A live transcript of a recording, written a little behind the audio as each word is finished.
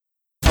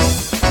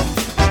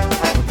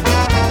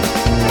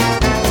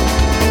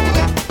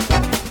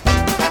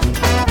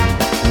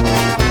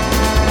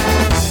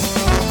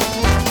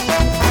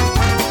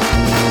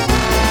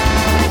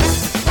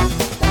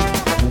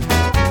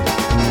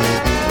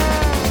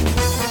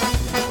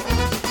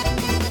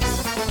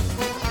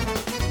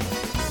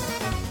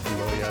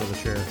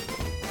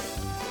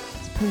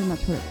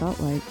That's what it felt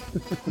like.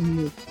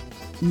 You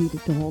needed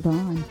to hold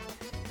on.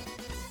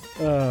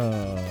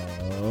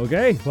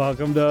 Okay,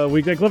 welcome to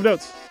Weekday Cliff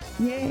Notes.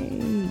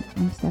 Yay!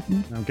 I'm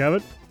Stephanie. I'm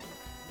Kevin.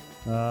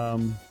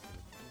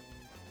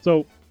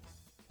 So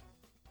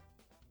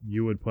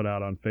you would put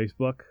out on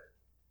Facebook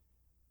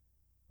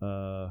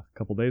a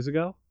couple days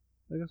ago,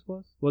 I guess it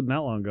was. Wasn't that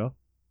long ago.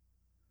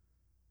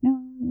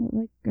 No,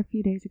 like a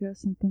few days ago,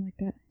 something like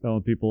that.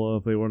 Telling people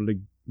if they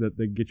wanted that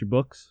they get your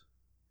books.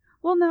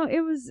 Well, no, it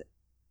was...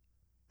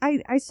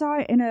 I saw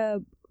it in a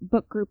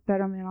book group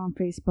that I'm in on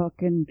Facebook,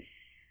 and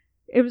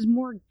it was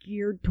more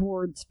geared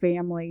towards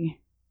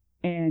family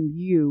and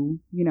you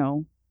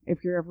know,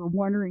 if you're ever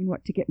wondering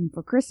what to get me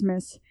for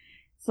Christmas,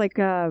 it's like,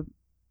 do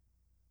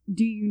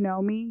you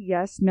know me?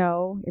 Yes,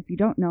 no. If you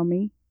don't know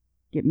me,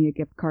 get me a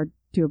gift card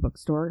to a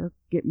bookstore, or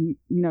get me,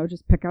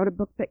 just pick out a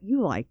book that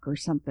you like or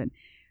something,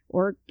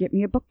 or get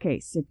me a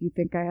bookcase if you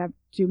think I have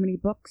too many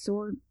books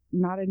or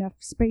not enough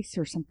space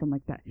or something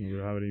like that. We don't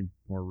have any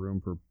more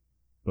room for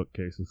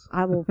bookcases.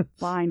 I will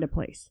find a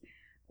place.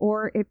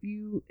 Or if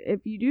you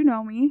do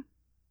know me,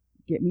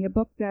 get me a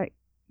book that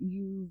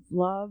you've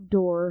loved,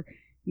 or,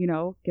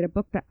 get a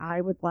book that I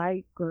would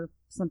like or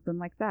something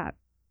like that.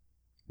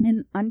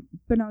 And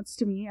unbeknownst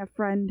to me, a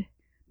friend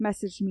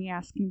messaged me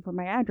asking for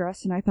my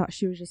address, and I thought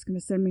she was just going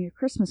to send me a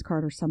Christmas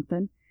card or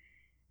something.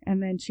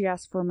 And then she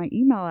asked for my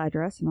email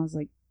address, and I was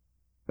like,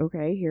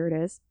 okay, here it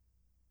is.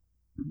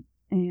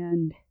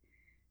 And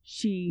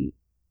she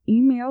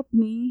emailed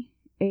me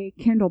a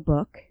Kindle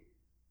book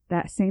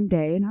that same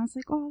day, and I was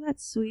like, oh,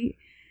 that's sweet.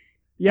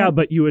 Yeah,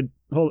 but you went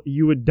to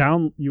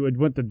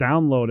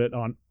download it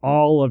on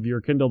all of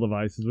your Kindle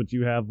devices, which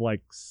you have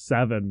like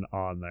 7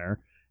 on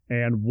there,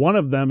 and one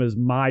of them is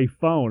my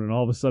phone, and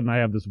all of a sudden I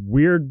have this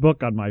weird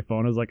book on my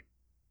phone. I was like,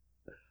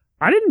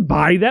 I didn't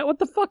buy that. What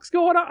the fuck's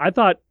going on? I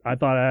thought I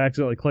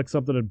accidentally clicked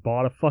something and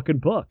bought a fucking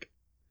book.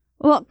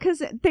 Well,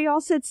 because they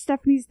all said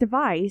Stephanie's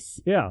device.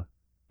 Yeah.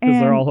 Because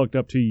they're all hooked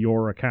up to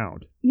your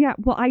account. Yeah,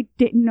 well, I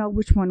didn't know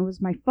which one was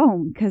my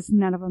phone, because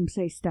none of them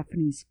say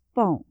Stephanie's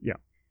phone. Yeah.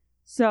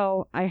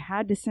 So I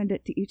had to send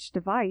it to each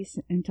device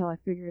until I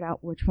figured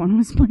out which one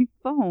was my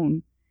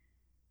phone.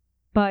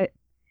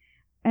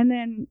 And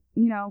then,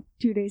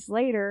 2 days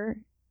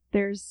later,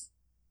 there's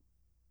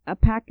a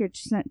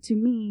package sent to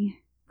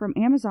me from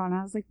Amazon.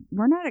 I was like,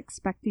 we're not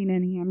expecting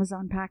any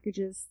Amazon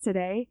packages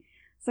today.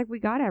 It's like, we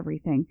got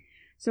everything.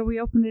 So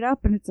we opened it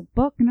up, and it's a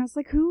book, and I was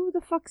like, who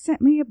the fuck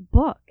sent me a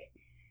book?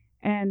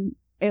 And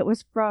it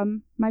was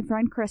from my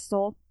friend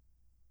Crystal,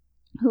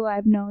 who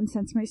I've known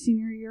since my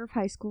senior year of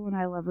high school, and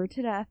I love her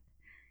to death.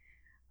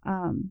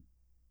 And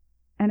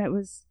it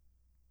was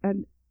a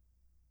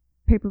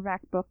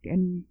paperback book,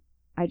 and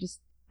I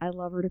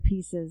love her to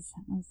pieces.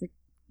 I was like,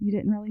 you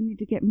didn't really need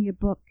to get me a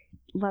book,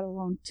 let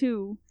alone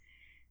 2.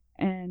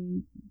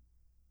 And,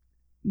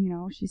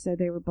 she said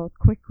they were both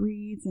quick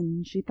reads,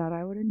 and she thought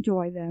I would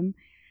enjoy them.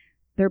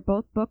 They're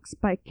both books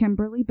by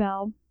Kimberly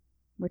Bell,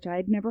 which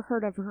I'd never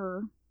heard of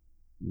her.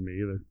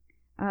 Me either.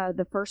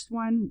 The first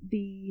one,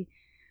 the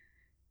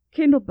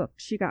Kindle book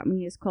she got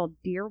me, is called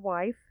Dear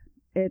Wife.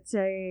 It's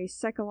a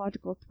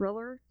psychological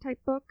thriller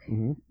type book.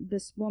 Mm-hmm.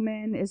 This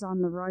woman is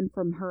on the run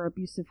from her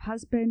abusive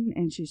husband,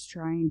 and she's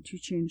trying to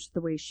change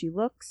the way she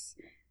looks,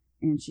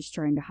 and she's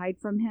trying to hide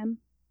from him,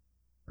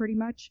 pretty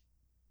much.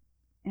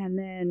 And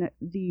then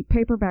the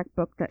paperback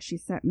book that she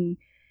sent me,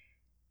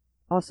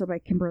 also by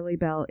Kimberly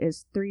Bell,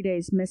 is 3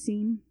 Days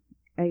Missing.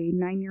 A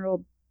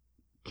 9-year-old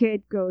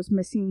kid goes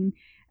missing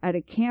at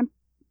a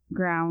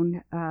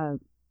campground.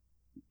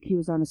 He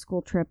was on a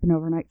school trip, an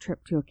overnight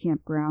trip to a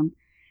campground,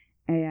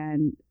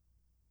 and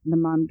the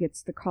mom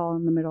gets the call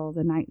in the middle of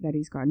the night that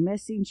he's gone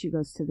missing. She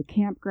goes to the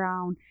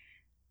campground.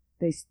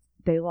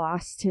 They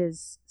lost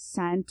his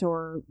scent,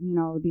 or,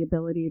 the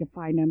ability to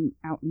find him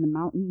out in the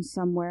mountains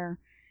somewhere.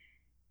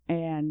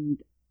 And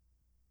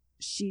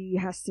she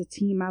has to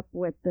team up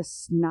with the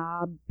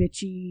snob,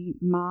 bitchy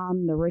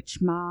mom, the rich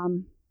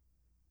mom.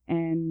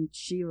 And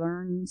she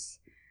learns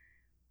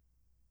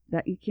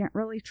that you can't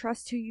really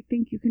trust who you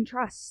think you can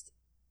trust.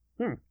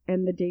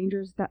 And the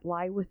dangers that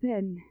lie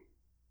within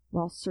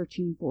while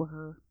searching for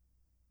her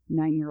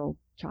 9-year-old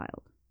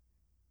child.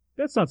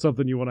 That's not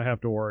something you want to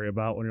have to worry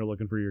about when you're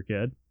looking for your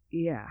kid.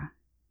 Yeah.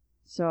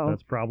 So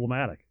that's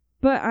problematic.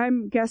 But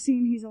I'm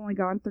guessing he's only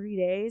gone 3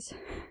 days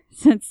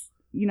since,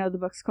 the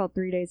book's called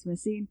 3 Days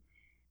Missing.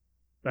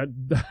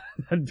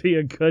 That'd be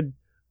a good,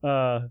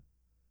 what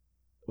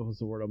was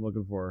the word I'm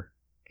looking for?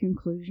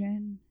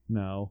 Conclusion?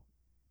 No.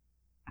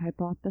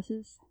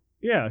 Hypothesis?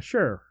 Yeah,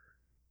 sure.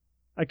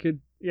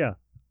 Yeah,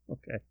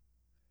 okay.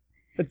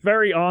 It's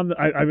very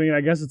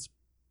I guess it's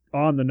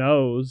on the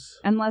nose.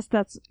 Unless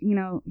that's,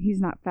 he's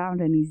not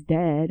found and he's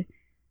dead.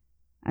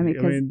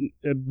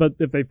 But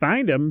if they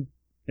find him,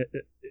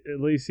 at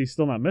least he's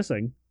still not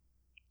missing.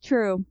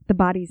 True. The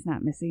body's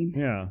not missing.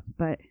 Yeah.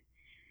 But,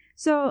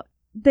 so,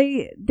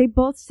 they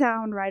both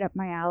sound right up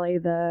my alley,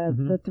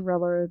 the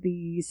thriller,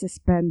 the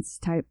suspense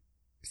type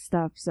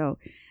stuff. So,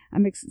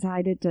 I'm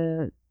excited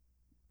to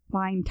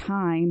find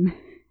time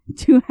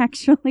to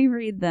actually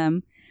read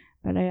them.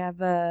 But I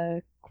have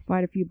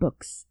quite a few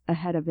books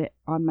ahead of it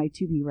on my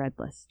to-be-read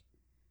list.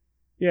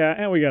 Yeah,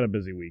 and we got a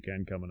busy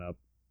weekend coming up.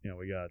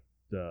 We got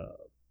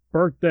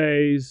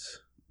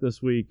birthdays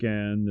this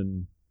weekend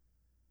and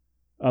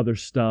other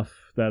stuff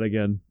that,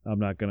 again, I'm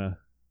not going to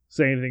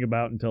say anything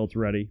about until it's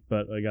ready,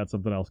 but I got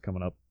something else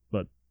coming up.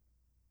 But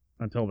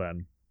until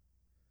then,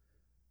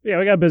 yeah,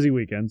 we got a busy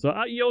weekend, so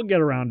you'll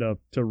get around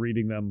to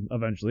reading them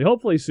eventually.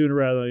 Hopefully sooner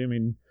rather than, I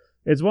mean,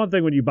 it's one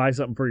thing when you buy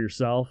something for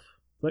yourself.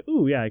 It's like,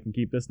 ooh, yeah, I can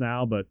keep this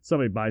now, but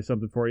somebody buys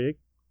something for you.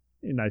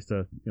 It's nice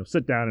to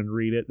sit down and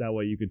read it. That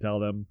way you can tell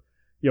them,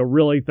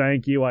 really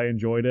thank you, I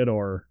enjoyed it,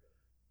 or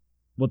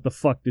what the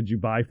fuck did you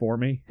buy for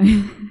me?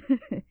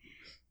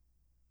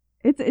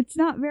 It's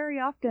not very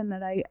often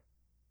that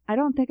I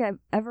don't think I've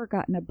ever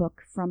gotten a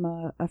book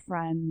from a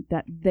friend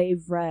that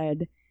they've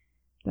read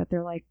that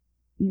they're like,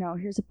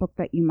 here's a book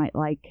that you might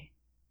like.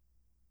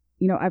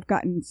 I've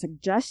gotten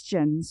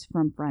suggestions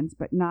from friends,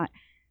 but not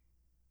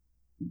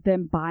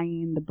them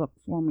buying the book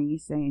for me,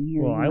 saying,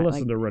 here. Well, I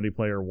listened to Ready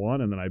Player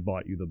One, and then I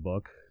bought you the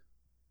book.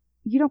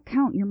 You don't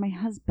count. You're my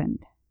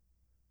husband.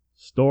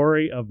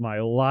 Story of my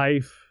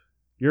life.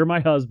 You're my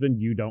husband.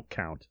 You don't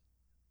count.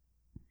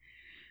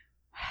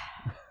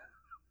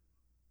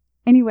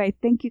 Anyway,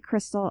 thank you,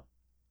 Crystal.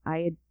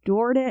 I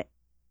adored it.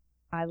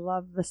 I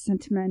love the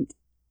sentiment.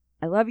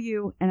 I love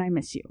you, and I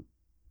miss you.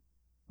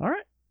 All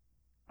right.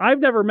 I've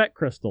never met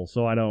Crystal,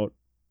 so I don't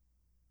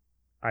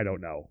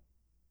know.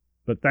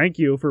 But thank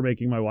you for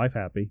making my wife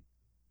happy.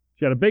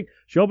 She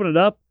opened it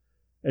up,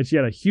 and she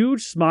had a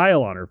huge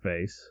smile on her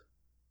face.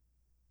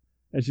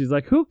 And she's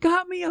like, who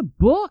got me a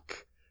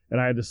book?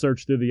 And I had to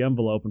search through the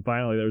envelope, and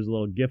finally there was a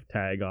little gift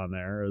tag on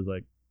there. It was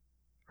like,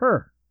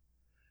 her.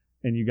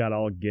 And you got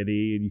all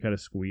giddy, and you kind of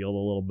squealed a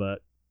little bit.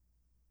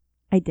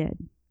 I did.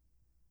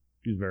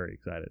 She was very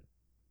excited.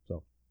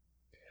 So,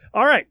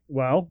 all right.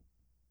 Well,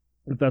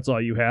 if that's all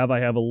you have,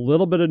 I have a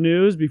little bit of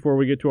news before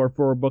we get to our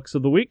 4 books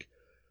of the week.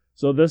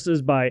 So this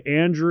is by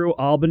Andrew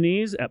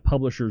Albanese at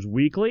Publishers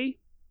Weekly.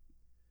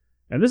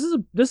 And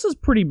this is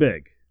pretty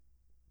big.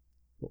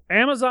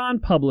 Amazon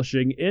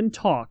Publishing in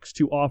talks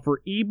to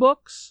offer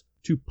ebooks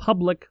to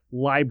public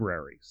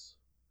libraries.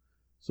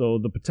 So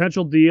the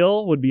potential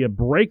deal would be a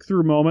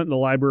breakthrough moment in the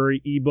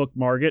library ebook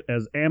market,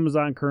 as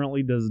Amazon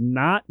currently does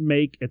not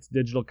make its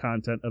digital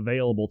content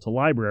available to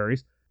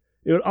libraries.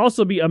 It would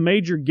also be a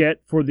major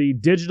get for the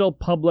Digital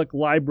Public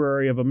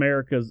Library of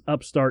America's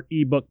upstart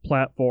ebook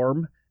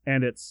platform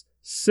and its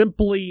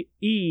Simply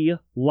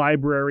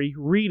E-Library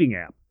reading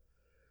app.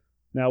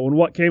 Now, when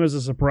what came as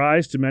a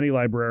surprise to many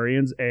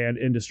librarians and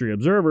industry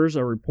observers,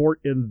 a report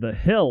in The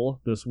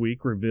Hill this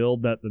week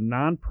revealed that the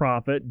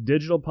nonprofit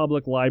Digital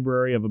Public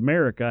Library of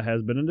America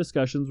has been in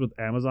discussions with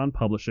Amazon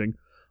Publishing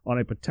on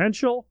a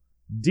potential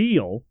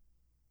deal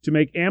to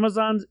make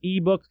Amazon's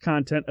ebook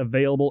content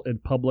available in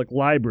public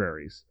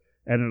libraries.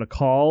 And in a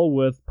call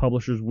with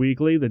Publishers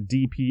Weekly, the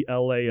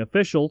DPLA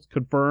officials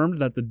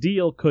confirmed that the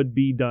deal could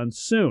be done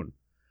soon.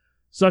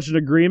 Such an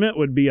agreement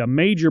would be a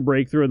major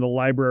breakthrough in the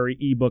library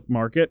ebook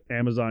market.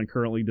 Amazon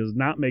currently does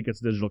not make its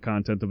digital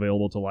content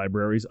available to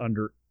libraries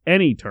under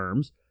any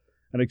terms,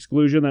 an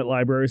exclusion that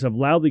libraries have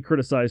loudly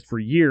criticized for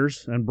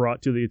years and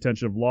brought to the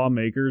attention of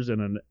lawmakers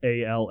in an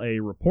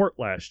ALA report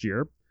last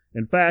year.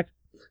 In fact,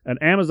 an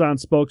Amazon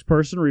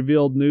spokesperson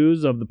revealed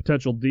news of the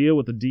potential deal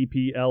with the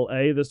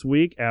DPLA this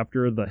week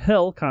after The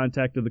Hill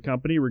contacted the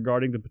company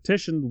regarding the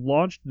petition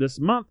launched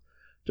this month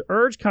to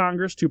urge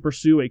Congress to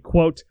pursue a,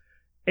 quote,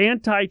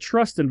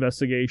 antitrust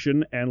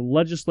investigation and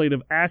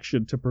legislative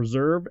action to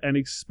preserve and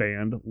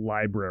expand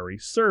library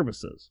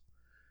services.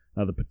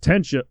 Now,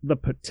 the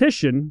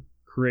petition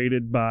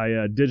created by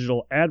a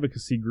digital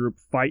advocacy group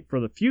Fight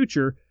for the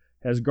Future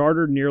has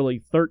garnered nearly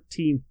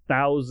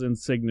 13,000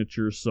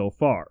 signatures so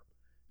far.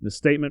 The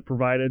statement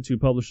provided to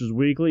Publishers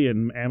Weekly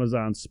and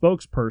Amazon's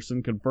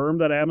spokesperson confirmed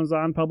that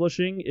Amazon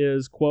Publishing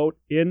is, quote,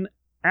 in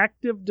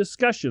active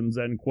discussions,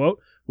 end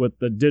quote, with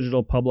the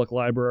Digital Public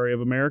Library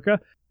of America,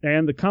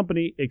 and the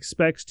company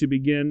expects to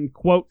begin,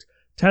 quote,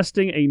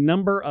 testing a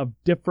number of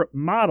different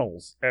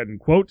models, end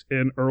quote,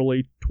 in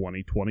early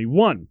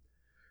 2021.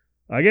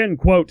 Again,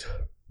 quote,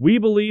 we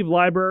believe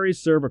libraries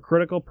serve a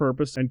critical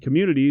purpose in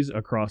communities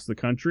across the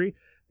country,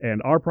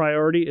 and our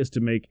priority is to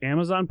make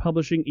Amazon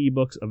Publishing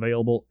ebooks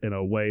available in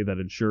a way that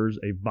ensures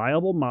a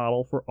viable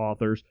model for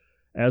authors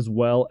as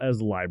well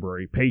as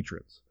library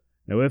patrons.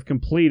 Now, if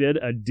completed,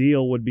 a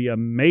deal would be a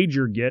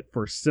major get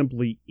for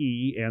Simply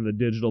E and the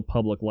Digital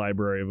Public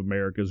Library of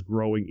America's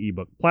growing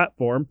ebook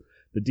platform,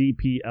 the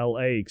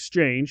DPLA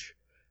Exchange.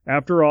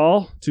 After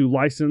all, to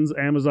license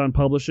Amazon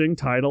Publishing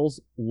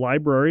titles,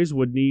 libraries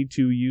would need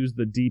to use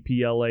the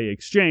DPLA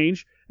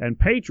Exchange, and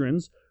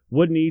patrons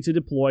would need to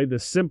deploy the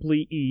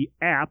Simply E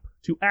app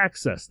to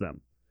access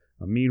them.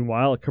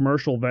 Meanwhile,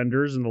 commercial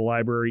vendors in the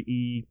library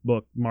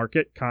e-book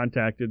market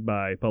contacted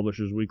by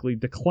Publishers Weekly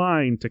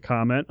declined to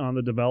comment on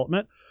the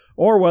development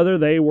or whether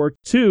they were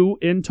too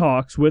in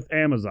talks with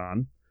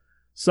Amazon.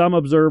 Some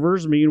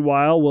observers,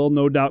 meanwhile, will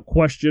no doubt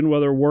question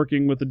whether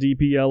working with the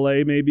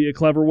DPLA may be a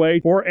clever way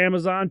for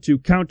Amazon to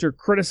counter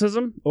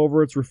criticism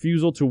over its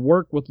refusal to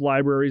work with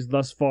libraries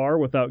thus far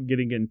without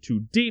getting in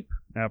too deep.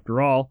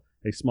 After all,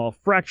 a small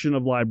fraction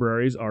of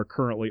libraries are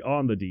currently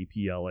on the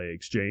DPLA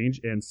exchange,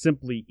 and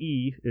Simply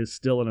E is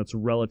still in its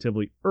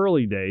relatively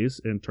early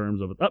days in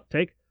terms of its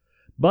uptake.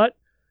 But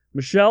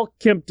Michelle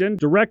Kimpton,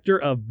 Director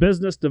of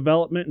Business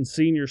Development and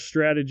Senior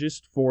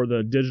Strategist for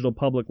the Digital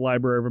Public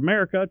Library of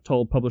America,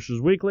 told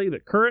Publishers Weekly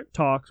that current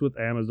talks with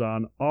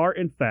Amazon are,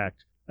 in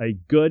fact, a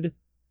good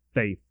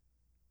faith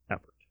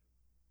effort.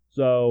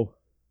 So,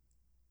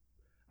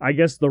 I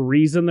guess the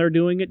reason they're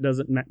doing it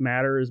doesn't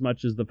matter as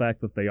much as the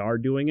fact that they are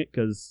doing it,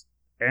 because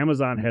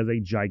Amazon has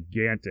a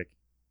gigantic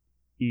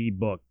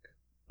ebook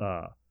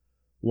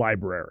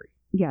library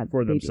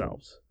for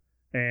themselves.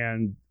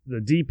 And the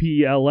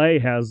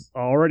DPLA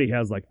already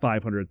has like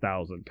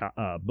 500,000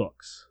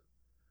 books.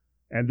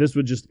 And this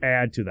would just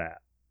add to that.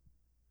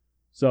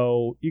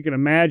 So you can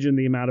imagine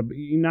the amount of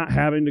not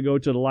having to go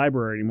to the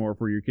library anymore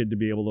for your kid to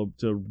be able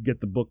to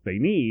get the book they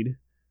need.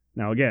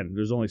 Now, again,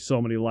 there's only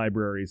so many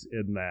libraries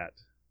in that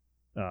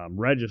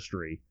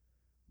registry.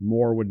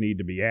 More would need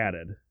to be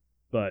added.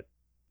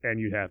 And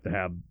you'd have to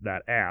have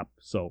that app.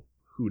 So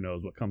who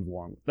knows what comes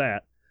along with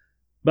that.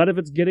 But if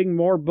it's getting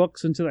more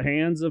books into the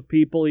hands of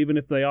people, even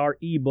if they are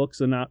ebooks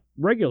and not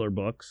regular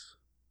books,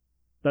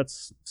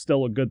 that's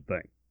still a good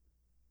thing.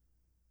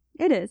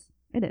 It is.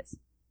 It is.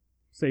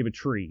 Save a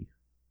tree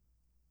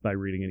by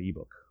reading an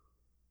ebook.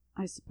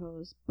 I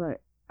suppose,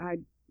 but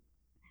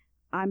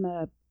I'm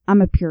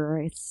a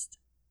purist.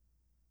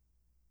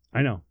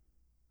 I know.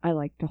 I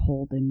like to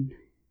hold and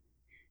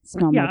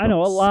smell my books. I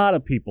know. A lot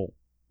of people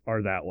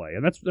are that way,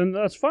 and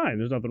that's fine.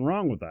 There's nothing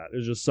wrong with that.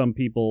 It's just some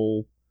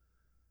people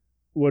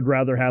would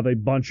rather have a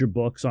bunch of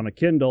books on a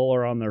Kindle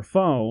or on their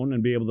phone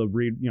and be able to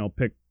read,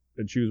 pick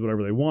and choose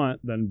whatever they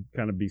want, than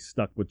kind of be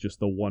stuck with just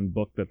the one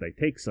book that they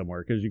take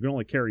somewhere, because you can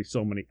only carry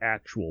so many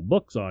actual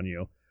books on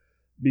you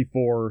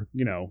before,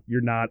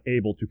 you're not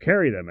able to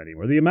carry them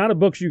anymore. The amount of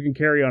books you can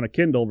carry on a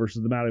Kindle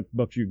versus the amount of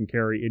books you can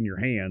carry in your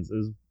hands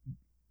is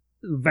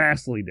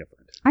vastly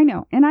different. I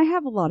know, and I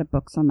have a lot of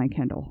books on my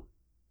Kindle.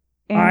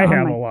 I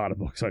have a lot of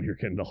books on your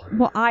Kindle.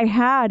 Well, I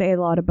had a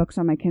lot of books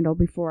on my Kindle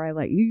before I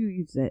let you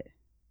use it.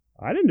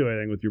 I didn't do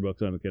anything with your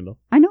books on the Kindle.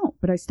 I know,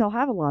 but I still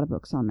have a lot of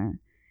books on there.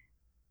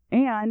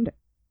 And,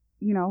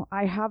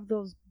 I have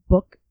those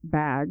book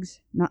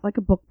bags, not like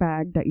a book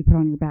bag that you put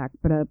on your back,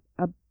 but a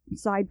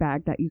side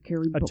bag that you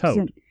carry books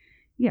in.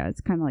 Yeah,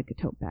 it's kind of like a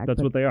tote bag.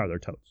 That's what they are. They're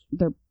totes.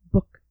 They're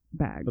book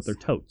bags. But they're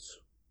totes.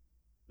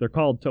 They're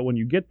called when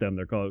you get them,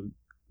 they're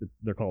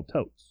called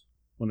totes.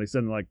 When they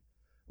send,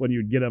 when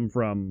you'd get them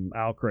from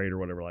Alcrate or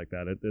whatever like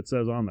that, it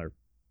says on there,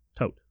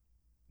 tote.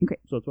 Okay.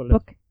 So that's what it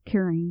book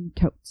carrying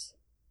totes.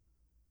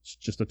 It's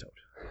just a tote.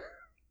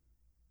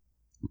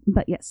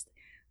 But yes,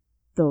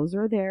 those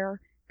are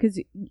there because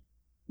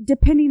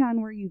depending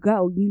on where you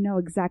go, you know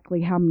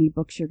exactly how many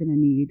books you're going to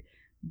need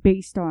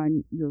based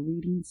on your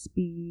reading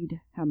speed,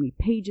 how many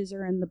pages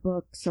are in the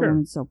book, so on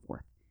and so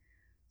forth.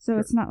 So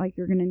it's not like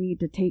you're going to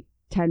need to take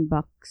 10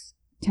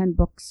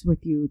 books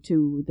with you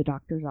to the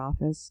doctor's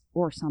office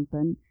or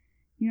something,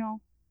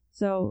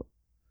 So,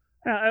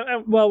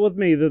 well, with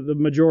me, the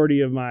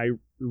majority of my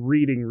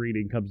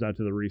reading comes down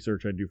to the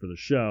research I do for the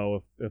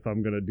show. If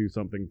I'm going to do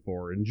something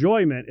for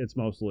enjoyment, it's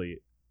mostly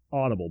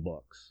Audible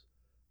books,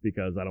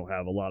 because I don't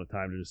have a lot of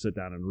time to just sit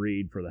down and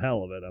read for the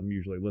hell of it. I'm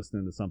usually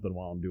listening to something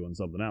while I'm doing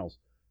something else.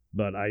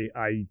 But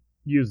I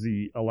use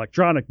the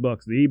electronic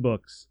books, the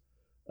ebooks,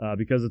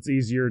 because it's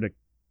easier to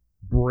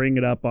bring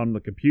it up on the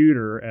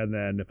computer, and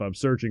then if I'm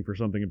searching for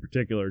something in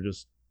particular,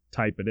 just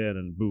type it in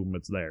and boom,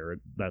 it's there.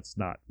 That's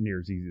not near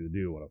as easy to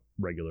do on a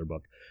regular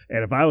book.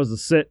 And if I was to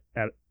sit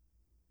at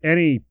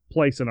any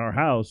place in our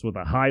house with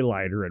a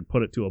highlighter and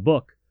put it to a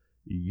book,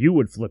 you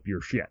would flip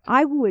your shit.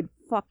 I would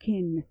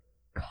fucking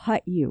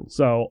cut you.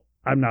 So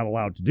I'm not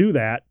allowed to do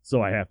that,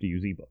 so I have to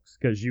use ebooks,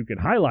 because you can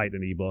highlight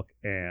an ebook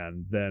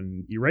and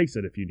then erase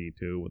it if you need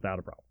to without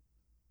a problem.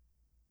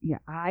 Yeah,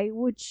 I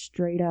would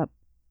straight up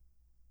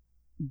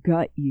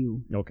gut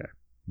you. Okay,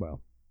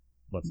 well,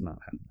 let's not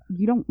have that.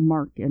 You don't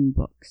mark in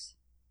books.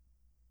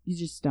 You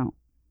just don't.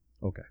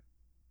 Okay.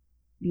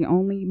 The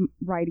only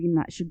writing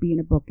that should be in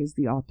a book is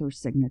the author's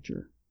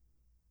signature.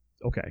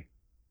 Okay.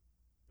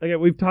 Again,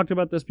 we've talked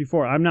about this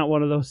before. I'm not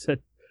one of those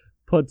that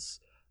puts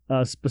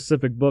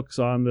specific books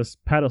on this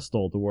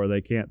pedestal to where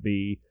they can't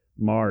be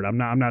marred. I'm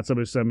not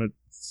somebody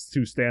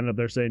who's standing up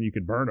there saying you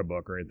could burn a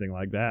book or anything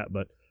like that.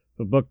 But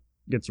if a book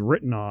gets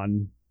written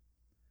on,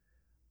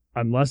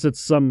 unless it's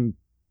some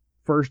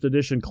first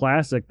edition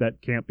classic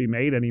that can't be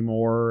made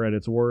anymore and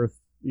it's worth,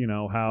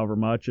 however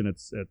much, and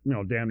it's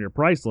damn near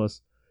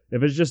priceless.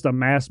 If it's just a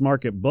mass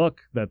market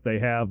book that they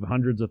have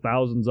hundreds of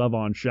thousands of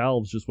on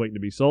shelves just waiting to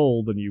be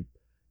sold, and you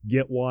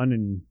get one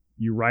and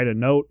you write a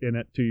note in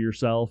it to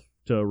yourself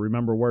to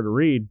remember where to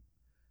read,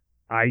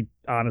 I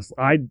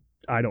honestly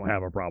don't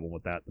have a problem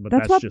with that. But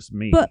that's just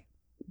me.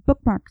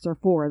 Bookmarks are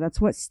for. That's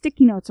what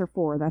sticky notes are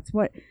for. That's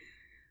what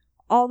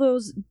all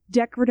those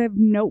decorative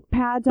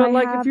notepads But I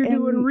like have. if you're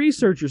doing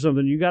research or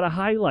something, you got to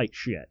highlight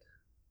shit.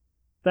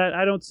 That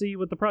I don't see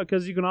what the problem,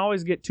 because you can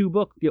always get 2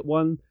 books. Get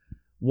one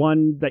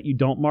that you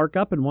don't mark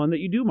up and one that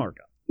you do mark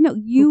up. No,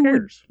 Who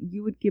cares?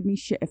 You would give me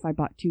shit if I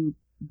bought 2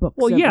 books.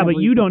 Well, yeah, but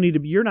you don't need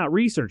to. You're not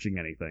researching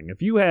anything.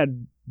 If you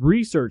had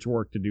research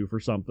work to do for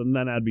something,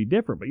 then that'd be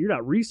different. But you're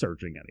not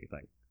researching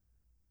anything.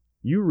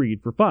 You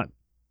read for fun.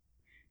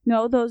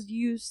 No, those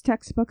used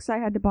textbooks I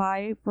had to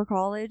buy for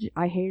college,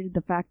 I hated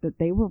the fact that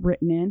they were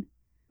written in.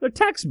 They're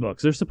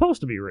textbooks. They're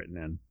supposed to be written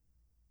in.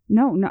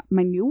 No, not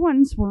my new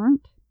ones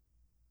weren't.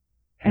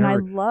 And I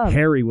love...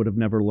 Harry would have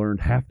never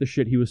learned half the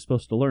shit he was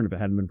supposed to learn if it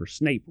hadn't been for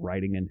Snape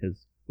writing in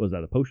his... Was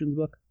that a potions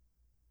book?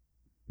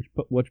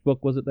 Which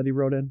book was it that he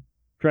wrote in?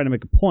 Trying to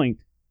make a point.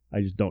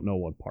 I just don't know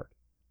what part.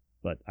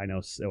 But I know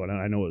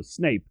it was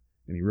Snape,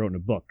 and he wrote in a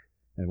book.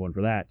 And if it wasn't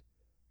for that,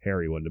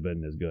 Harry wouldn't have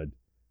been as good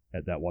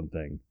at that one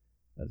thing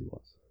as he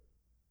was.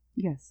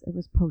 Yes, it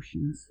was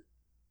potions.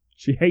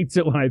 She hates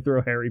it when I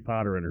throw Harry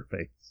Potter in her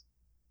face.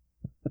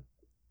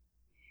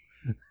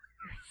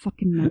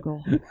 Fucking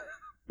muggle.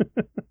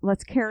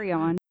 Let's carry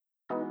on.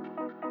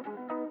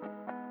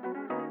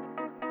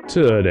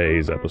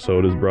 Today's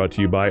episode is brought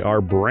to you by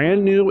our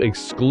brand new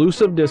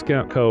exclusive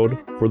discount code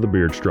for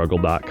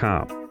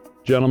thebeardstruggle.com.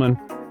 Gentlemen,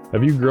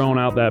 have you grown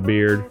out that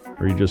beard, or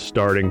are you just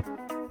starting?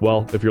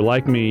 Well, if you're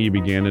like me, you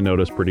began to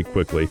notice pretty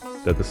quickly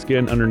that the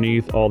skin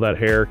underneath all that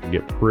hair can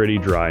get pretty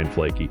dry and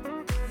flaky.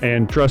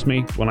 And trust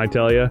me when I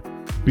tell you,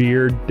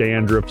 beard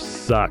dandruff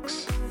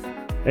sucks.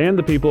 And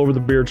the people over the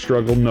Beard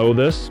Struggle know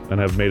this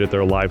and have made it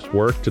their life's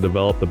work to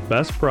develop the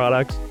best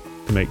products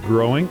to make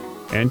growing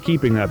and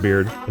keeping that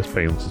beard as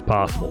painless as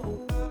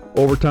possible.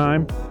 Over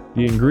time,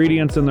 the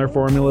ingredients in their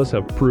formulas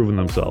have proven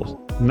themselves,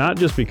 not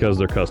just because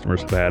their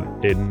customers have had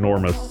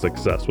enormous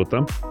success with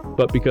them,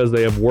 but because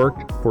they have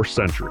worked for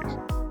centuries.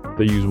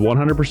 They use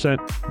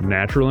 100%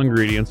 natural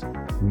ingredients,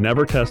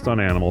 never test on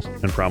animals,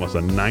 and promise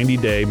a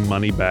 90-day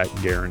money-back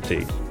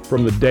guarantee.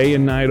 From the day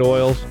and night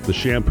oils, the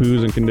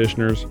shampoos and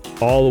conditioners,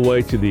 all the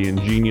way to the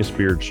ingenious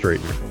beard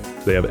straightener.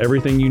 They have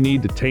everything you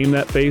need to tame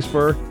that face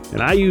fur,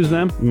 and I use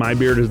them. My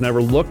beard has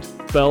never looked,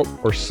 felt,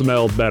 or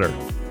smelled better.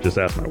 Just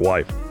ask my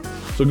wife.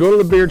 So go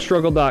to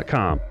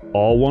thebeardstruggle.com,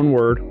 all one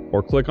word,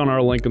 or click on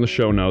our link in the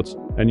show notes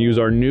and use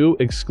our new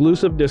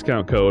exclusive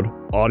discount code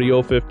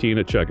AUDIO15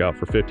 at checkout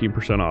for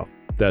 15% off.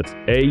 That's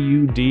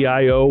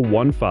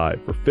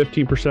AUDIO15 for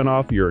 15%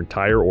 off your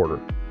entire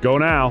order. Go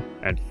now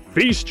and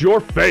feast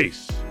your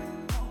face.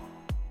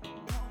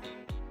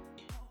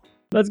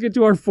 Let's get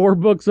to our 4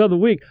 books of the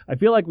week. I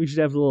feel like we should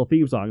have a little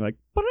theme song like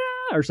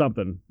 "Ba-da!" or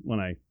something when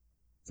I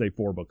say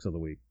 4 books of the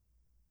week.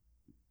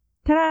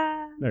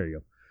 Ta-da! There you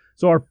go.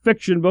 So our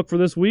fiction book for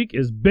this week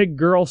is Big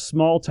Girl,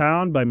 Small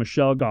Town by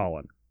Michelle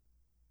Gollan.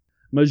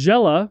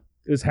 Magella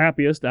is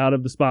happiest out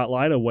of the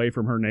spotlight, away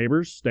from her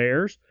neighbors'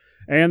 stares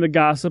and the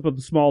gossip of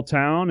the small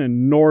town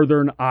in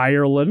Northern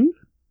Ireland.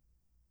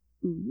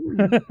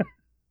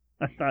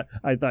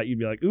 I thought you'd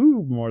be like,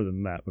 ooh, more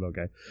than that, but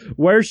okay.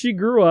 Where she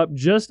grew up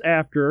just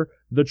after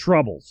the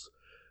Troubles.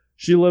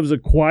 She lives a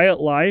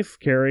quiet life,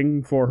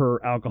 caring for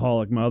her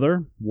alcoholic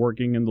mother,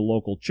 working in the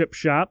local chip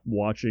shop,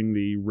 watching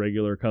the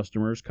regular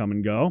customers come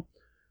and go.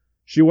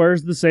 She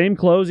wears the same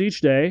clothes each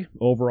day,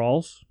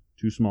 overalls,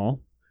 too small.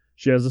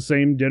 She has the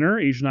same dinner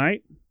each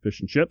night, fish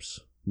and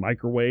chips,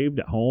 microwaved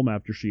at home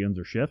after she ends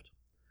her shift,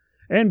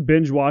 and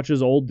binge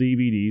watches old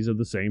DVDs of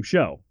the same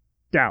show,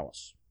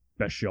 Dallas,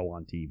 best show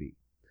on TV,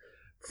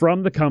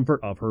 from the comfort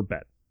of her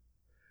bed.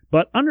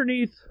 But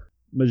underneath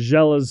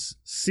Magella's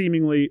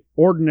seemingly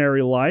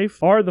ordinary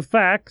life are the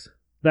fact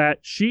that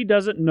she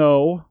doesn't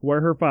know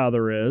where her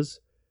father is,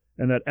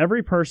 and that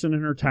every person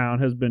in her town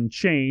has been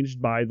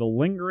changed by the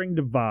lingering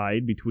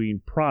divide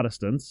between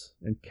Protestants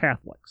and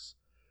Catholics.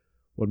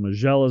 When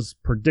Magella's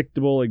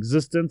predictable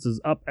existence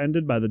is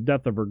upended by the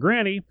death of her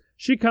granny,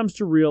 she comes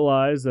to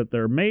realize that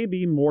there may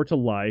be more to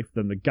life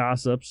than the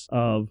gossips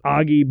of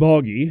Oggy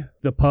Boggy,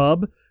 the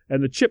pub,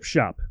 and the chip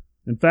shop.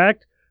 In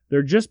fact,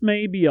 there just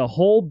may be a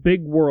whole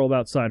big world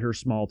outside her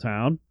small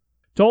town.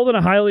 Told in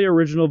a highly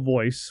original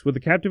voice, with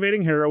a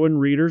captivating heroine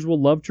readers will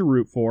love to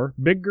root for,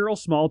 Big Girl,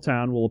 Small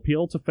Town will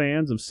appeal to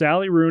fans of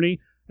Sally Rooney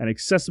and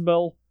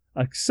accessible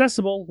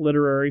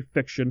literary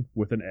fiction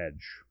with an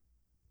edge.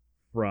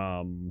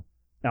 From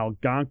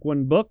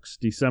Algonquin Books,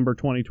 December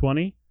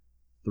 2020,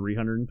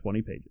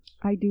 320 pages.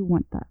 I do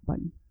want that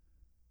button.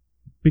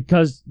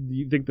 Because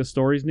you think the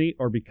story's neat,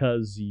 or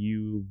because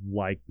you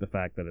like the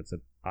fact that it's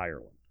in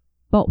Ireland?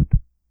 Both.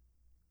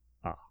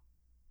 Ah.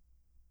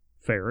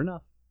 Fair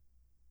enough.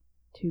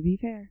 To be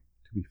fair.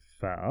 To be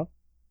fair.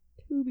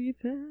 To be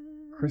fair.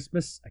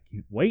 Christmas, I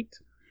can't wait.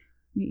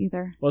 Me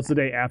either. Well, it's the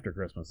day after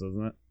Christmas,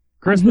 isn't it?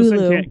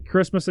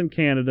 Christmas in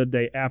Canada,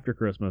 day after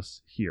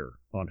Christmas here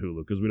on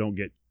Hulu, because we don't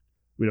get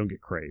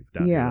Crave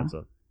down here. That's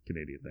a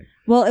Canadian thing.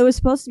 Well, it was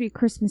supposed to be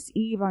Christmas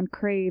Eve on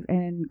Crave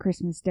and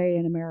Christmas Day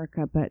in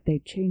America, but they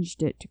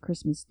changed it to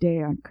Christmas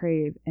Day on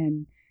Crave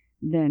and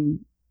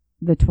then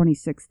the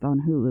 26th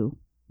on Hulu.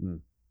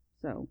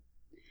 So.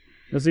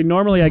 Now, see,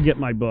 normally I get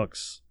my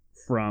books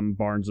from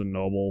Barnes and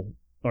Noble,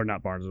 or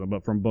not Barnes and Noble,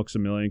 but from Books A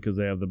Million, because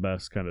they have the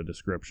best kind of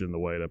description, the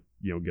way to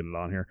get it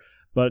on here.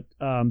 But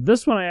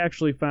this one I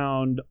actually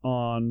found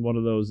on one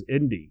of those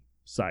indie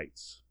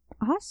sites.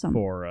 Awesome.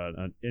 For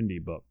an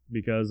indie book,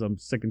 because I'm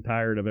sick and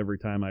tired of every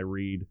time I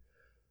read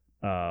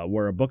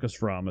where a book is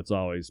from, it's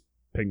always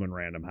Penguin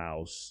Random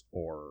House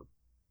or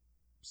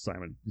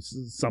Simon,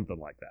 something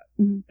like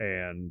that. Mm-hmm.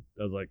 And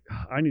I was like,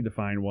 I need to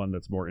find one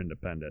that's more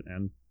independent.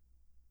 And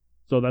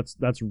so that's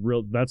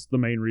the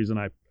main reason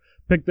I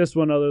picked this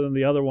one, other than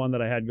the other one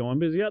that I had going,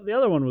 because the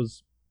other one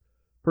was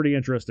pretty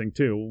interesting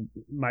too.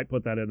 Might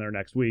put that in there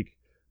next week.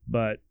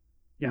 But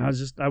yeah,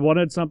 I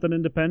wanted something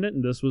independent,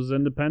 and this was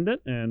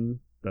independent, and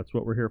that's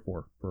what we're here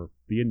for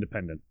the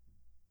independent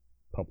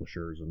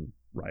publishers and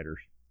writers.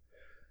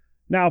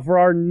 Now, for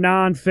our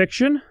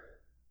nonfiction,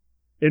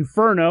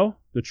 Inferno,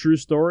 the true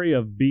story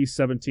of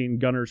B-17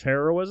 gunners'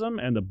 heroism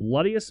and the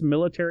bloodiest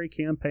military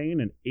campaign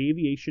in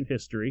aviation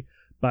history,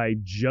 by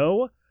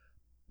Joe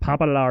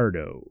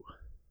Papalardo.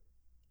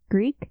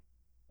 Greek?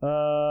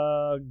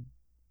 Yeah,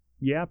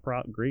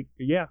 Greek.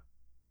 Yeah,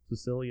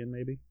 Sicilian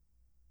maybe.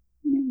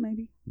 Yeah,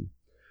 maybe.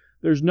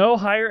 There's no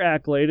higher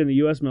accolade in the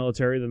U.S.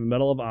 military than the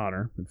Medal of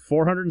Honor, and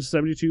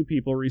 472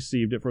 people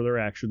received it for their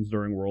actions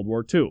during World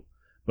War II.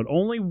 But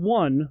only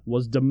one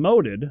was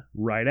demoted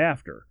right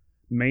after,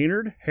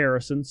 Maynard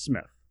Harrison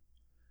Smith.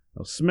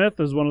 Now, Smith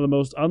is one of the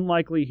most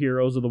unlikely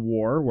heroes of the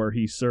war, where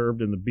he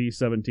served in the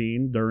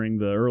B-17 during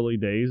the early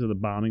days of the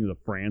bombings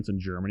of France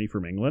and Germany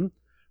from England.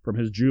 From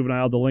his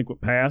juvenile delinquent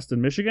past in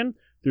Michigan,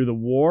 through the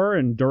war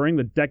and during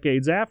the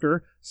decades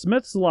after,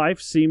 Smith's life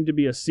seemed to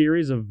be a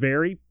series of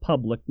very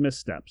public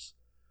missteps.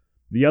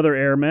 The other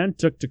airmen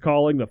took to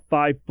calling the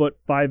 5-foot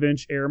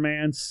 5-inch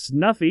airman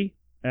Snuffy,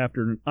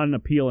 after an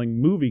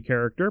unappealing movie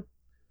character.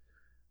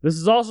 This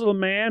is also the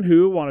man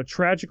who, on a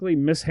tragically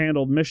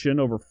mishandled mission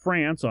over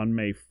France on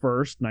May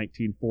 1st,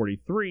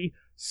 1943,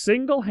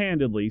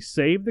 single-handedly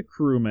saved the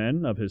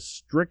crewmen of his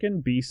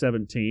stricken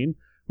B-17.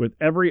 With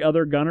every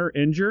other gunner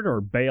injured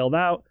or bailed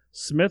out,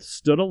 Smith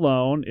stood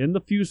alone in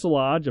the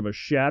fuselage of a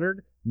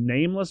shattered,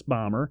 nameless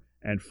bomber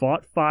and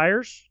fought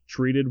fires,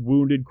 treated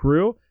wounded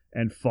crew,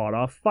 and fought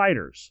off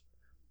fighters.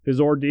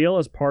 His ordeal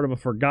is part of a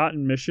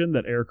forgotten mission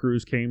that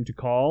aircrews came to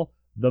call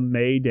the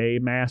May Day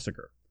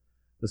Massacre.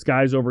 The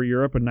skies over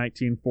Europe in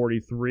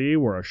 1943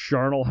 were a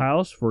charnel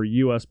house for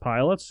U.S.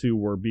 pilots who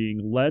were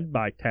being led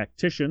by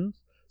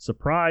tacticians,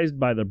 surprised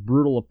by the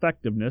brutal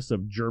effectiveness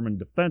of German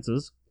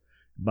defenses.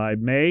 By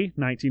May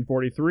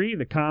 1943,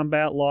 the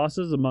combat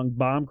losses among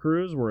bomb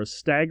crews were a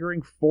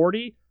staggering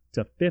 40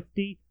 to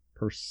 50%.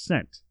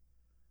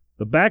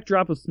 The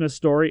backdrop of Smith's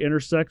story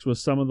intersects with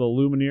some of the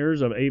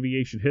luminaries of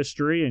aviation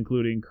history,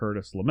 including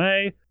Curtis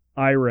LeMay,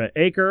 Ira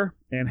Aker,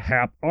 and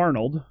Hap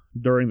Arnold,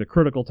 during the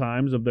critical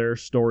times of their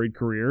storied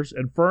careers.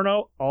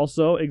 Inferno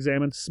also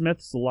examines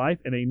Smith's life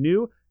in a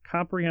new,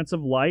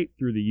 comprehensive light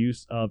through the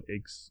use of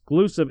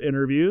exclusive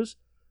interviews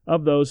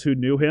of those who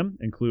knew him,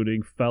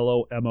 including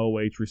fellow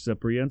MOH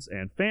recipients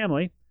and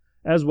family,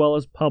 as well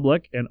as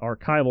public and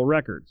archival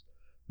records.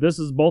 This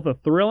is both a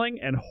thrilling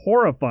and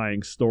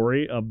horrifying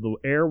story of the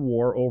air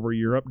war over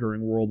Europe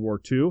during World War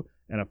II,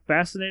 and a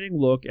fascinating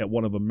look at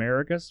one of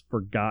America's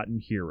forgotten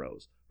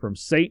heroes. From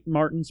St.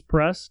 Martin's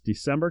Press,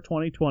 December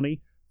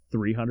 2020,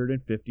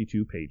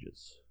 352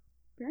 pages.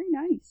 Very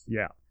nice.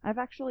 Yeah. I've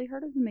actually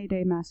heard of the May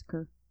Day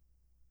Massacre.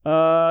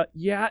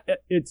 Yeah,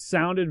 it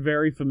sounded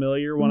very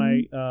familiar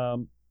when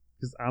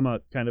because I'm a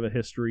kind of a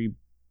history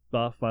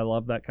buff. I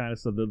love that kind of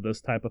stuff.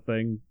 This type of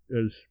thing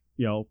is,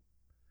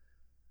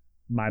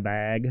 my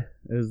bag,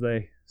 as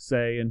they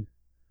say in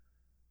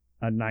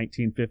a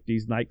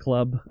 1950s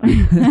nightclub.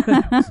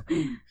 Yeah,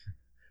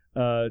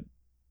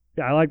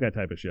 I like that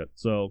type of shit.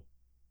 So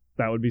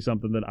that would be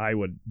something that I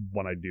would,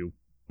 when I do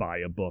buy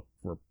a book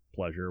for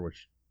pleasure,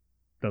 which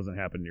doesn't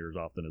happen near as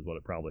often as what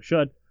it probably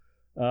should.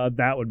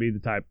 That would be the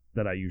type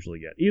that I usually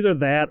get. Either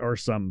that or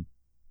some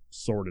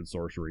sword and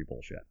sorcery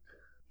bullshit.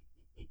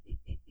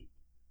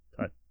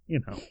 But,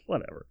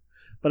 whatever.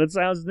 But it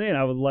sounds neat.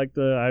 I would like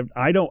to.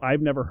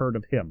 I've never heard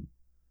of him,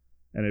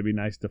 and it'd be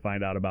nice to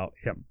find out about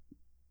him.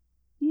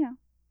 Yeah.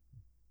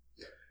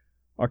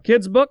 Our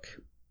kids' book,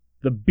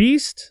 The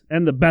Beast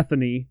and the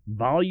Bethany,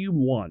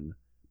 Volume 1,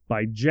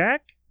 by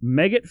Jack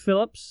Meggett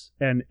Phillips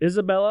and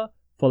Isabella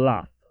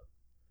Falath.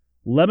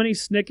 Lemony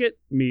Snicket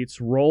meets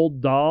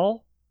Roald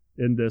Dahl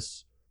in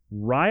this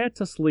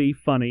riotously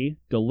funny,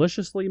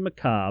 deliciously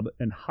macabre,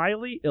 and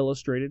highly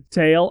illustrated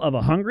tale of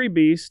a hungry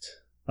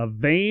beast, a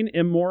vain,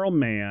 immoral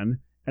man,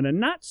 and a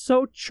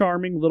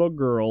not-so-charming little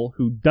girl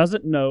who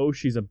doesn't know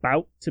she's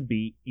about to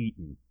be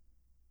eaten.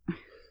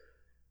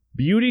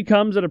 Beauty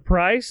comes at a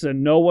price,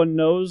 and no one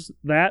knows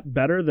that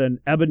better than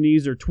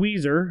Ebenezer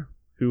Tweezer,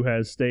 who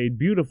has stayed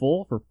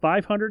beautiful for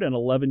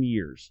 511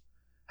 years.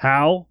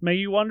 How, may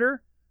you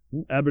wonder?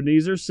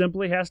 Ebenezer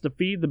simply has to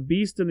feed the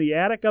beast in the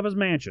attic of his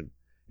mansion.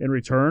 In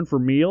return for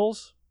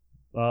meals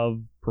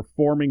of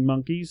performing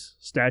monkeys,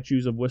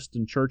 statues of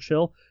Winston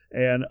Churchill,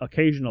 and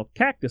occasional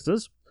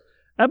cactuses,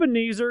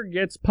 Ebenezer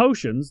gets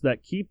potions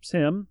that keeps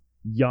him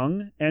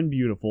young and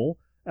beautiful,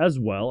 as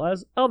well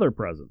as other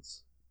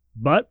presents.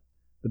 But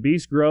the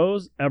beast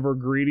grows ever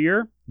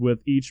greedier with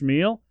each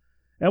meal,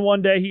 and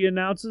one day he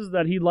announces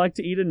that he'd like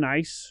to eat a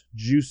nice,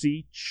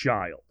 juicy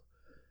child.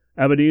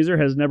 Ebenezer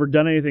has never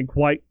done anything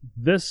quite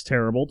this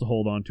terrible to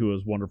hold on to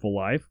his wonderful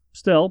life.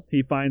 Still,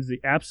 he finds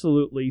the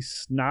absolutely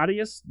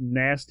snottiest,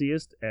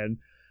 nastiest, and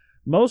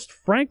most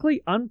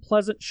frankly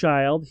unpleasant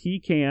child he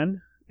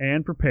can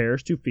and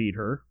prepares to feed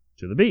her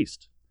to the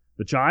beast.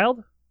 The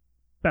child,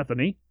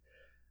 Bethany,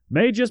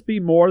 may just be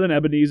more than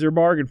Ebenezer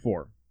bargained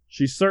for.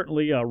 She's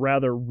certainly a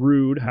rather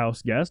rude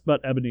house guest,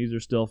 but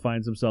Ebenezer still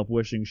finds himself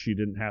wishing she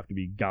didn't have to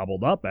be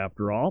gobbled up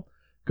after all.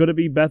 Could it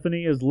be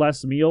Bethany is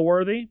less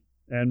meal-worthy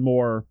and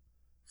more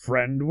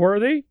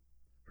friend-worthy?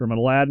 From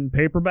Aladdin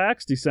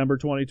Paperbacks, December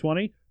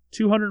 2020,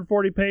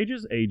 240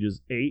 pages, ages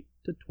 8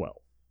 to 12.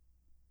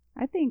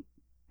 I think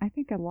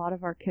a lot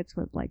of our kids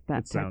would like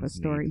that type of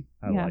story.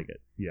 Neat. I like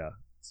it. Yeah.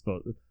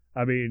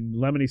 I mean,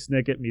 Lemony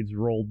Snicket meets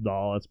Roald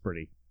Dahl. That's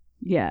pretty.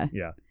 Yeah.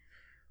 Yeah.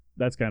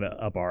 That's kind of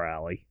up our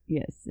alley.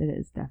 Yes, it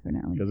is,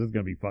 definitely. Because it's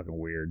going to be fucking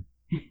weird.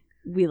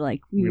 We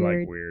like weird. We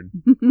like weird.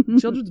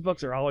 Children's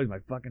books are always my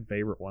fucking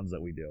favorite ones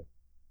that we do.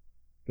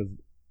 Because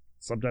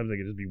sometimes they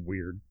can just be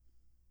weird.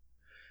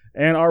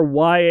 And our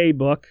YA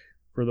book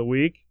for the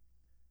week,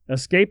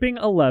 Escaping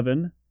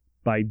 11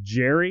 by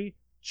Jerry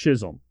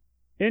Chisholm.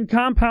 In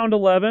Compound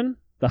 11,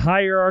 the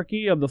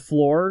hierarchy of the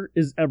floor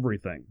is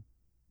everything.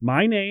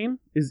 My name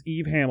is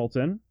Eve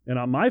Hamilton, and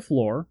on my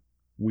floor,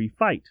 we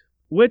fight.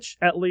 Which,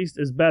 at least,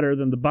 is better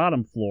than the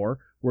bottom floor,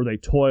 where they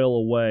toil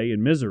away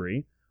in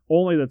misery.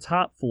 Only the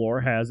top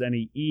floor has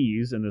any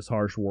ease in this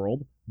harsh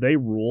world. They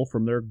rule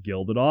from their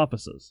gilded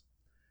offices.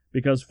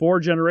 Because 4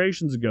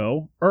 generations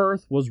ago,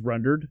 Earth was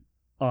rendered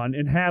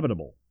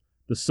uninhabitable.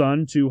 The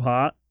sun too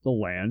hot, the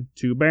land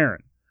too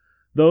barren.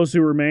 Those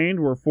who remained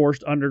were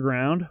forced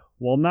underground.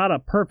 While not a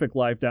perfect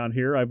life down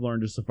here, I've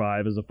learned to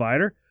survive as a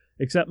fighter.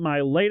 Except my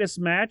latest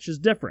match is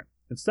different.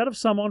 Instead of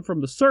someone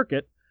from the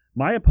circuit,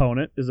 my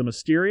opponent is a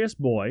mysterious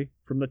boy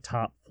from the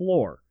top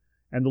floor.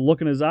 And the look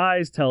in his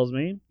eyes tells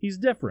me he's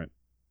different.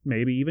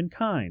 Maybe even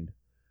kind.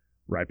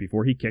 Right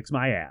before he kicks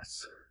my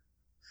ass.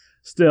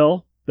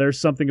 Still, there's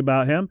something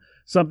about him.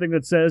 Something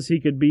that says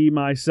he could be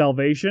my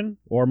salvation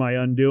or my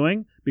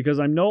undoing. Because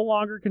I'm no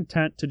longer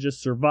content to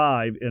just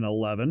survive in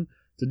 11.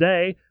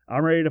 Today,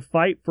 I'm ready to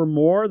fight for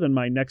more than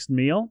my next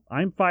meal.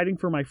 I'm fighting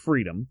for my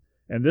freedom.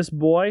 And this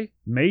boy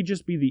may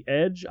just be the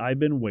edge I've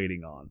been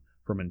waiting on.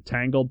 From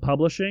Entangled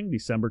Publishing,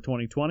 December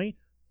 2020,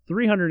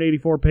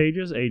 384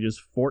 pages,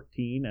 ages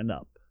 14 and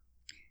up.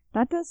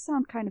 That does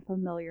sound kind of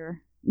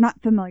familiar.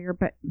 Not familiar,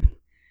 but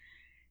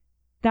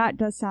that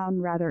does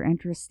sound rather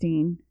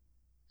interesting.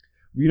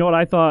 You know what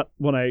I thought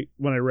when I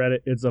read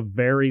it? It's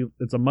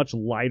a much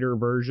lighter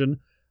version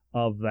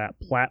of that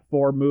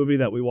platform movie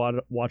that we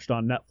watched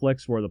on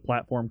Netflix, where the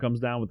platform comes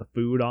down with the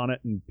food on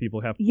it and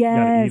people have to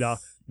eat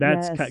off.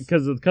 That's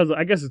because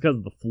I guess it's because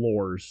of the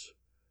floors,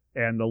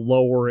 and the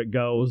lower it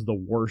goes, the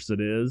worse it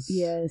is.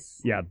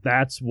 Yes. Yeah,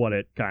 that's what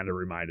it kind of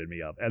reminded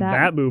me of, and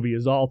that movie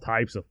is all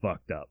types of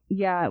fucked up.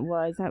 Yeah, it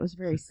was. That was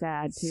very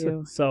sad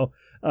too. So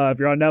if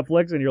you're on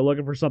Netflix and you're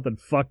looking for something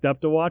fucked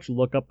up to watch,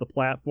 look up The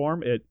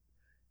Platform.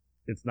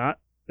 It's not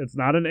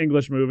an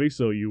English movie,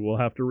 so you will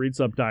have to read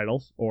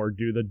subtitles or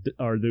do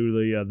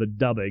the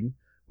dubbing,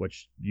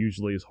 which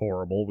usually is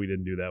horrible. We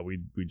didn't do that.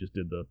 We just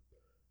did the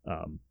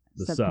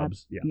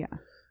subs. Yeah.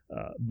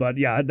 But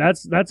yeah,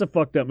 that's a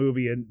fucked up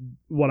movie. And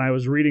when I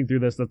was reading through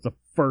this, that's the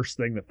first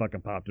thing that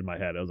fucking popped in my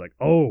head. I was like,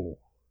 oh,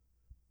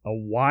 a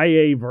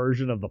YA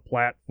version of The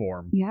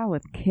Platform. Yeah,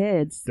 with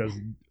kids. There's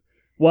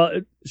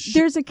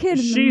a kid.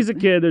 She's a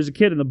kid. There's a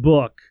kid in the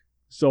book,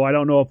 so I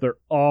don't know if they're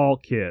all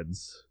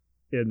kids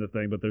in the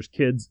thing, but there's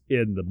kids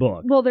in the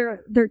book. Well,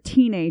 they're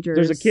teenagers.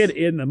 There's a kid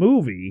in the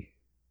movie.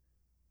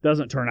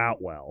 Doesn't turn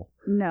out well.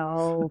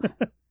 No.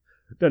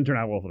 Doesn't turn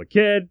out well for the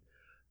kid.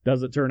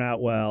 Doesn't turn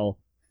out well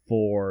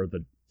for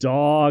the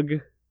dog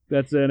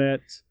that's in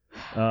it.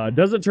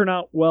 Doesn't turn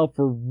out well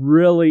for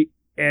really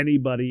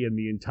anybody in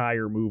the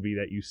entire movie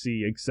that you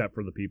see, except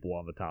for the people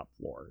on the top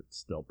floor. It's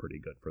still pretty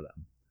good for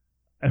them.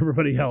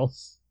 Everybody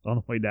else on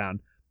the way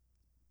down,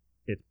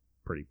 it's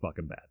pretty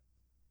fucking bad.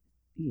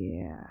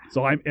 Yeah.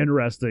 So I'm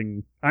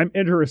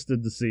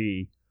interested to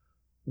see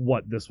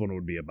what this one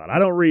would be about. I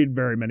don't read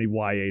very many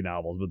YA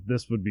novels, but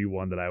this would be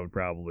one that I would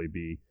probably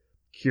be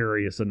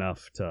curious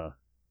enough to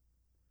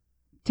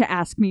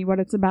ask me what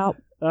it's about.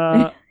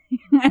 Yeah.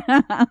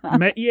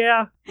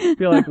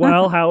 Feel like,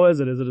 well, how is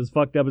it? Is it as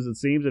fucked up as it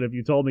seems? And if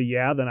you told me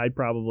yeah, then I'd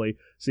probably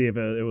see if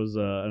it was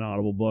an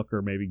Audible book,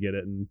 or maybe get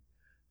it and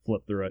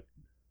flip through it.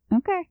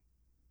 Okay.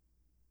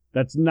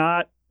 That's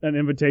not an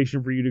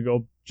invitation for you to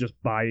go just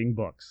buying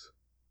books.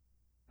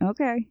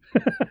 Okay.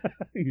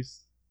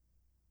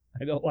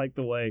 I don't like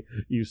the way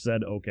you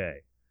said okay.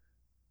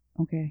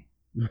 Okay.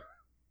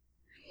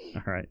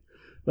 All right.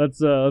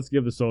 Let's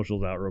give the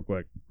socials out real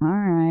quick. All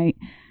right.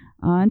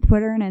 On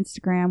Twitter and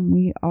Instagram,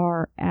 we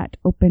are at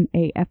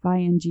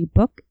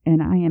OpenAFINGBook,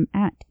 and I am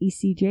at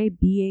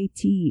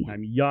ECJBAT.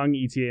 I'm Young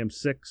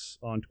ETAM6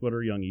 on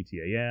Twitter, Young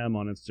ETAM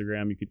on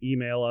Instagram. You can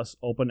email us,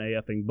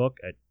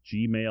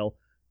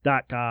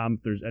 openafingbook@gmail.com.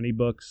 If there's any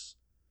books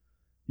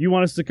you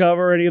want us to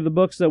cover, any of the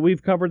books that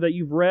we've covered that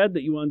you've read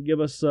that you want to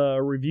give us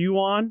a review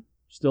on,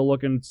 still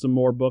looking at some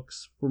more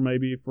books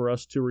for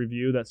us to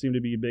review. That seemed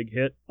to be a big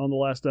hit on the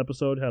last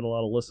episode. Had a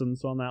lot of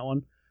listens on that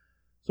one.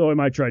 So we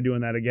might try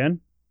doing that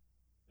again.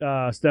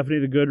 Stephanie,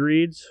 the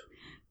Goodreads.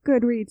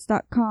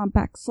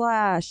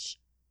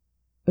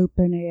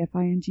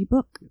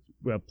 Goodreads.com/OpenAFINGBook.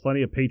 We have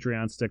plenty of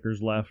Patreon stickers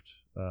left.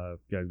 You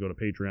guys go to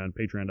Patreon,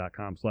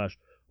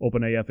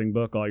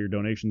 patreon.com/OpenAFingBook. All your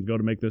donations go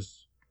to make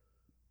this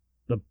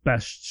the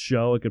best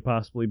show it could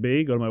possibly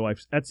be. Go to my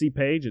wife's Etsy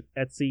page at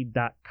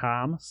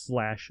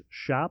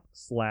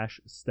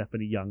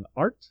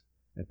etsy.com/shop/StephanieYoungArt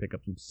and pick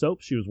up some soap.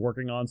 She was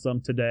working on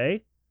some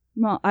today.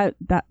 Well,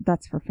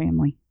 that's for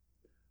family.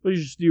 But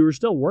you were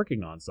still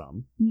working on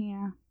some.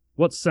 Yeah.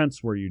 What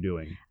scents were you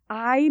doing?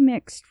 I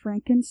mixed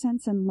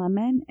frankincense and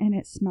lemon, and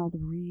it smelled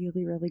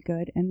really, really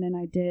good. And then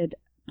I did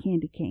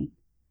candy cane.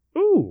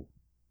 Ooh,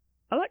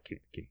 I like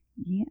candy cane.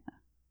 Yeah.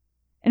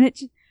 And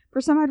it,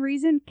 for some odd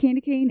reason, candy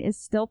cane is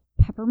still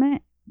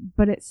peppermint,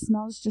 but it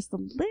smells just a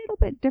little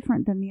bit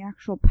different than the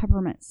actual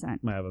peppermint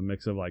scent. Might have a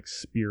mix of like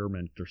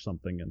spearmint or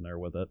something in there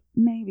with it.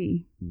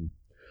 Maybe.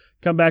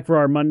 Come back for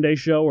our Monday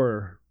show.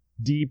 We're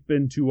deep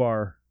into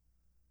our...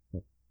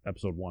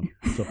 episode 1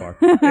 so far,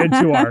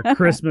 into our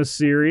Christmas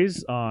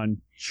series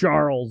on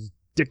Charles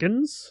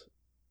Dickens.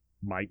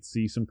 Might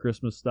see some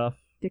Christmas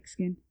stuff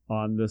Dickskin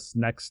on this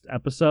next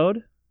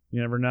episode.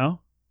 You never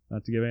know.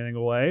 Not to give anything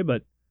away,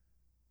 but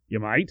you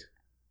might.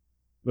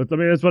 But I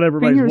mean, that's what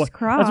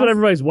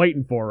everybody's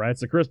waiting for, right?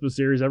 It's a Christmas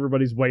series.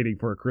 Everybody's waiting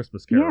for a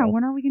Christmas Carol. Yeah,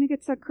 when are we going to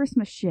get to that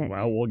Christmas shit?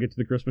 Well, we'll get to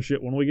the Christmas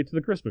shit when we get to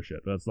the Christmas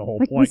shit. That's the whole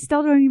point. We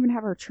still don't even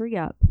have our tree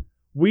up.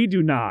 We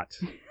do not.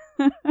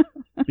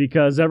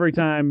 Because every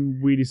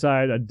time we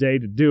decide a day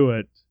to do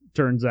it,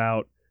 turns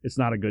out it's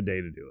not a good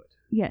day to do it.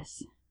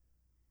 Yes.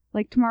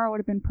 Like tomorrow would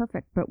have been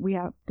perfect, but we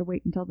have to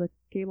wait until the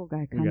cable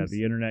guy comes. We got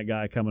the internet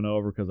guy coming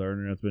over because our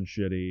internet's been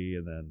shitty,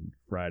 and then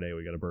Friday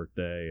we got a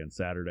birthday, and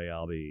Saturday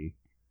I'll be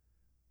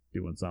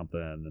doing something,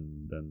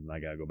 and then I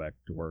got to go back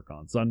to work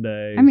on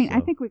Sunday. I mean,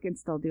 I think we can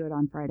still do it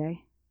on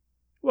Friday.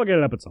 We'll get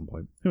it up at some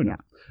point. Who knows?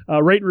 Yeah.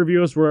 Rate and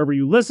review us wherever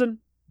you listen.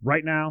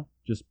 Right now,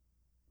 just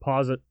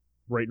pause it,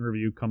 rate and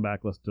review, come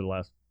back, listen to the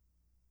last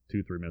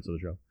 2-3 minutes of the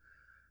show.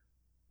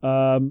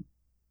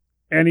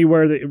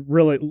 Anywhere that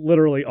really,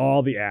 literally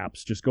all the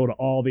apps, just go to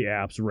all the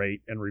apps,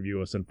 rate and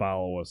review us and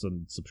follow us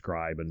and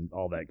subscribe and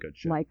all that good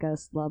shit. Like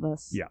us, love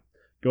us. Yeah.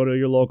 Go to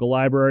your local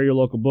library, your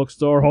local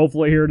bookstore.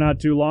 Hopefully here not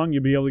too long,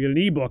 you'll be able to get an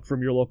ebook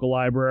from your local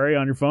library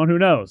on your phone. Who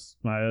knows?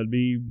 It'd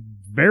be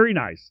very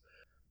nice.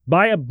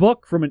 Buy a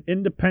book from an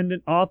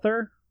independent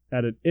author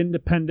at an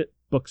independent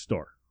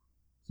bookstore.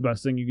 It's the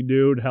best thing you can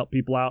do to help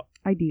people out.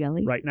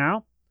 Ideally. Right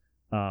now.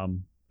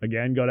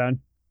 Again, go down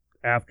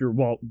after,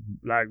 well,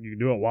 like you can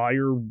do it while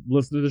you're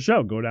listening to the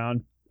show. Go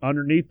down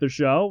underneath the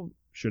show.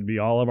 Should be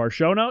all of our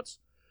show notes.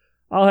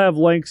 I'll have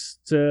links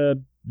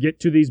to get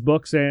to these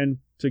books and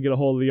to get a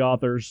hold of the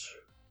authors,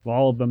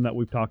 all of them that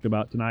we've talked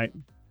about tonight.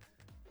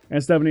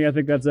 And Stephanie, I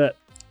think that's it.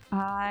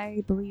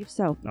 I believe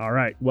so. All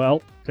right.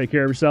 Well, take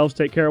care of yourselves.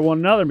 Take care of one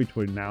another.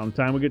 Between now and the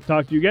time we get to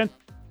talk to you again,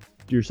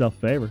 do yourself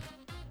a favor.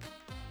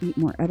 Eat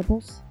more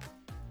edibles?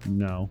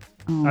 No.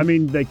 I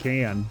mean, they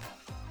can.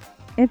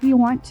 If you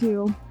want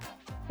to.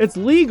 It's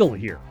legal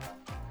here.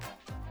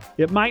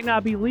 It might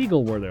not be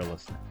legal where they're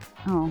listening.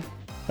 Oh.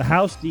 The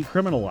House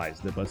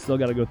decriminalized it, but still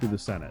got to go through the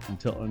Senate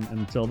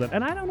until then.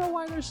 And I don't know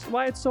why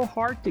it's so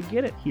hard to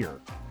get it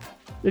here.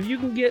 If you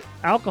can get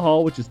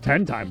alcohol, which is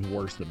 10 times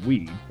worse than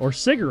weed, or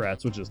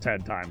cigarettes, which is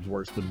 10 times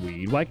worse than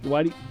weed, why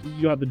do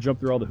you have to jump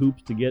through all the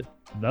hoops to get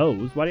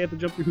those? Why do you have to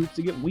jump through hoops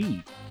to get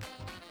weed?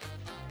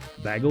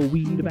 Bag of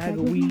weed, a bag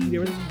of weed.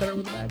 Everything's better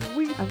with a bag of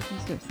weed. I was going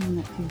to start saying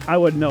that too. I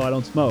wouldn't know. I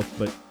don't smoke,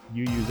 but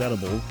you use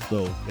edibles,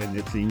 and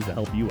it seems to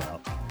help you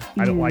out.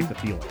 I don't like the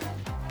feeling.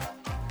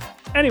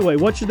 Anyway,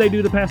 what should they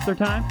do to pass their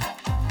time?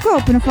 Go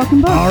open a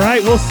fucking book. All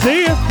right, we'll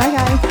see you. Bye,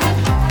 guys.